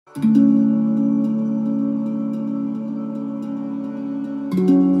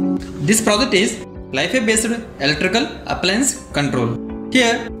This project is LIFI based electrical appliance control.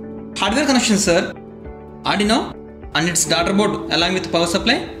 Here hardware connections are Arduino and its daughter board along with power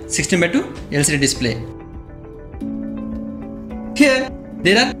supply, 16:2 LCD display. Here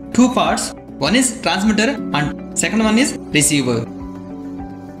there are two parts, one is transmitter and second one is receiver.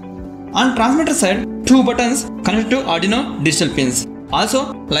 On transmitter side, two buttons connect to Arduino digital pins. Also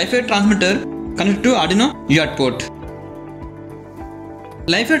LIFI transmitter connect to Arduino UART port.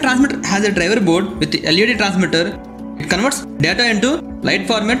 LIFI transmitter has a driver board with LED transmitter. It converts data into light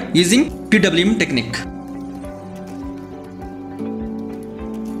format using PWM technique.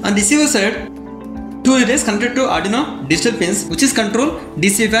 On receiver side, two relays connected to Arduino digital pins, which is control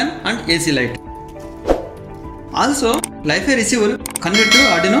DC fan and AC light. Also, LIFI receiver connected to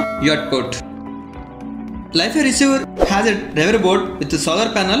Arduino UART port. LIFI receiver has a driver board with a solar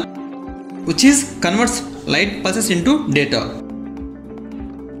panel, which is converts light pulses into data.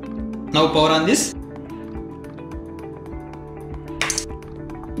 Now power on this.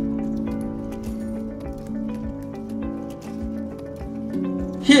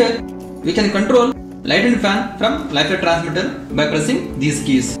 Here we can control light and fan from LIFI transmitter by pressing these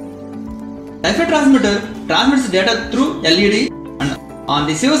keys. LIFI transmitter transmits data through LED, and on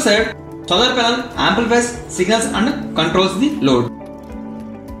the receiver side, solar panel amplifies signals and controls the load.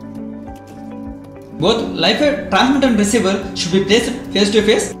 Both LIFI transmitter and receiver should be placed face to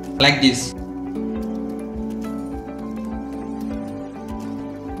face like this.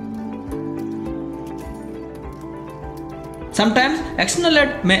 Sometimes external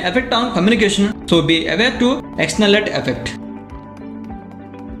light may affect on communication, so be aware to external light effect.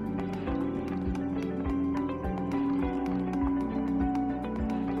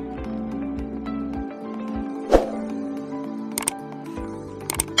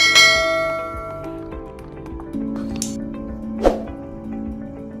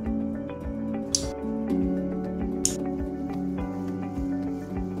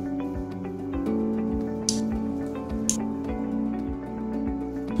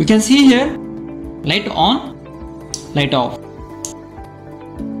 You can see here light on, light off,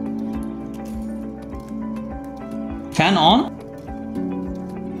 fan on,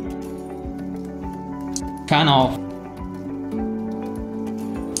 fan off,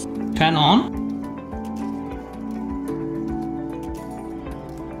 fan on,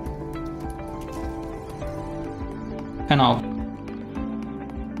 fan off.